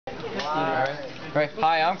Right.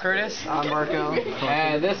 Hi, I'm Curtis. I'm Marco.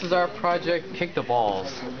 And this is our project, Kick the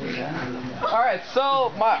Balls. Alright,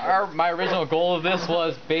 so my original goal of this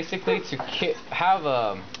was basically to have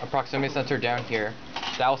a proximity sensor down here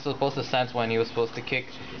that was supposed to sense when he was supposed to kick.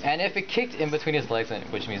 And if it kicked in between his legs,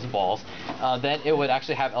 which means balls, then it would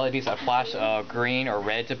actually have LEDs that flash green or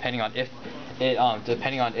red depending on if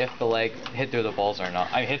the leg hit through the balls or not.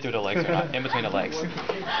 Hit through the legs or not, in between the legs.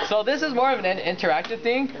 So this is more of an interactive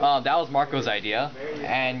thing. That was Marco's idea,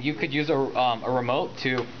 and you could use a remote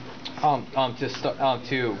to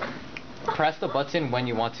press the button when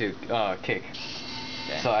you want to kick.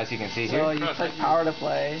 Okay. So as you can see here. So you click power to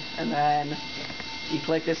play, and then you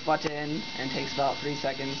click this button, and it takes about 3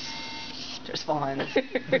 seconds. Just fun.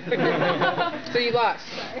 So you lost.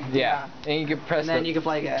 Yeah. And you can press. And then you can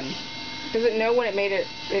play again. Does it know when it made it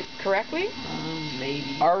correctly?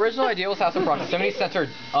 Maybe. Our original idea was to have some proximity sensor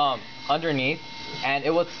underneath, and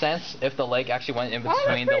it would sense if the leg actually went in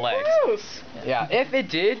between the legs. Close. Yeah, if it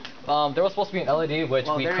did, there was supposed to be an LED which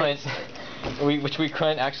we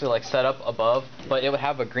couldn't actually set up above, but it would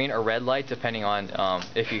have a green or red light depending on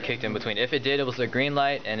if you kicked in between. If it did, it was a green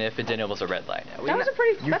light, and if it didn't, it was a red light. That was a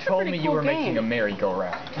pretty. You told me you were making a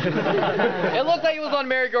merry-go-round. It looked like it was on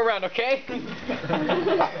merry-go-round, okay?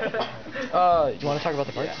 You want to talk about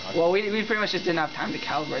the parts? Yeah. Well, we pretty much just didn't have time to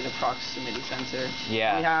calibrate the proximity sensor.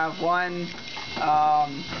 Yeah. We have one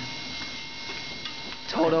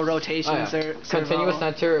total rotation continuous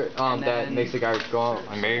sensor that makes the guy go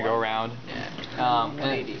on merry-go-round. Yeah.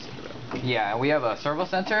 And we have a servo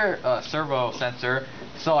sensor.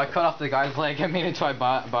 So I cut off the guy's leg and made it into a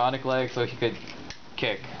bionic leg so he could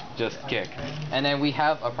just kick. And then we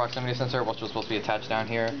have a proximity sensor which was supposed to be attached down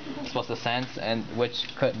here. It's supposed to sense, and which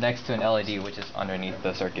next to an LED which is underneath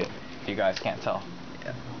the circuit. If you guys can't tell.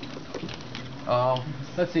 Yeah.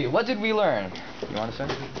 Let's see. What did we learn? You want to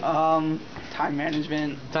start? Time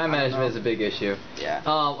management. Time management is a big issue. Yeah.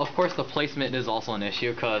 Of course, the placement is also an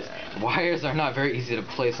issue because wires are not very easy to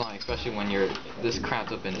place on, especially when you're this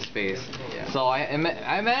cramped up in the space. Yeah. So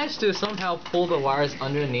I managed to somehow pull the wires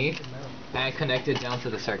underneath and connect it down to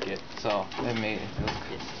the circuit. So it was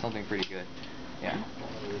something pretty good. Yeah.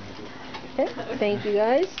 Okay. Thank you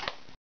guys.